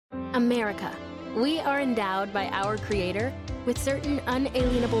America. We are endowed by our Creator with certain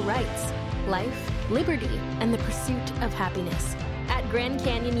unalienable rights: life, liberty, and the pursuit of happiness. At Grand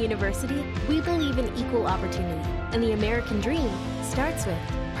Canyon University, we believe in equal opportunity, and the American dream starts with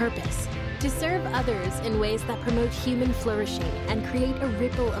purpose. To serve others in ways that promote human flourishing and create a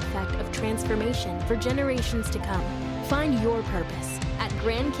ripple effect of transformation for generations to come. Find your purpose at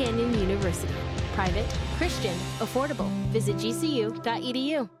Grand Canyon University. Private, Christian, affordable. Visit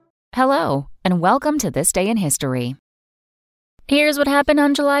gcu.edu. Hello, and welcome to This Day in History. Here's what happened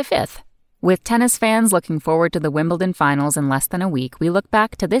on July 5th. With tennis fans looking forward to the Wimbledon finals in less than a week, we look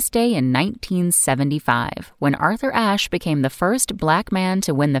back to this day in 1975, when Arthur Ashe became the first black man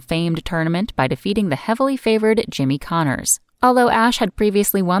to win the famed tournament by defeating the heavily favored Jimmy Connors. Although Ashe had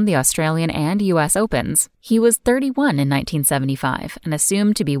previously won the Australian and U.S. Opens, he was 31 in 1975 and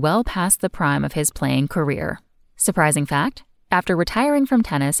assumed to be well past the prime of his playing career. Surprising fact? After retiring from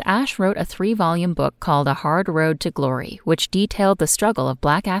tennis, Ashe wrote a 3-volume book called A Hard Road to Glory, which detailed the struggle of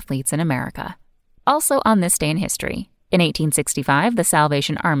black athletes in America. Also on this day in history, in 1865, the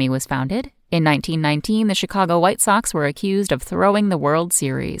Salvation Army was founded. In 1919, the Chicago White Sox were accused of throwing the World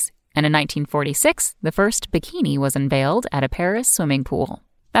Series. And in 1946, the first bikini was unveiled at a Paris swimming pool.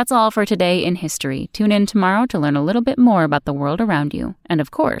 That's all for today in history. Tune in tomorrow to learn a little bit more about the world around you. And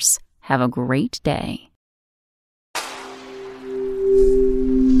of course, have a great day.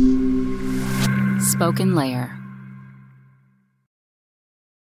 Spoken Layer.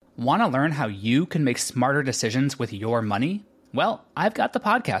 Want to learn how you can make smarter decisions with your money? Well, I've got the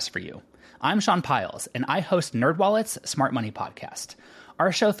podcast for you. I'm Sean Piles, and I host NerdWallet's Smart Money Podcast.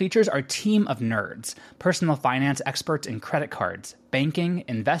 Our show features our team of nerds, personal finance experts in credit cards, banking,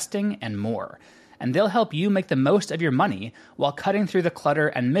 investing, and more. And they'll help you make the most of your money while cutting through the clutter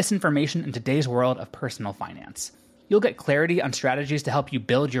and misinformation in today's world of personal finance. You'll get clarity on strategies to help you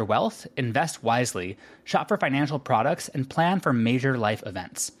build your wealth, invest wisely, shop for financial products, and plan for major life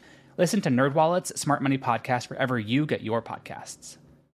events. Listen to NerdWallet's Smart Money Podcast wherever you get your podcasts.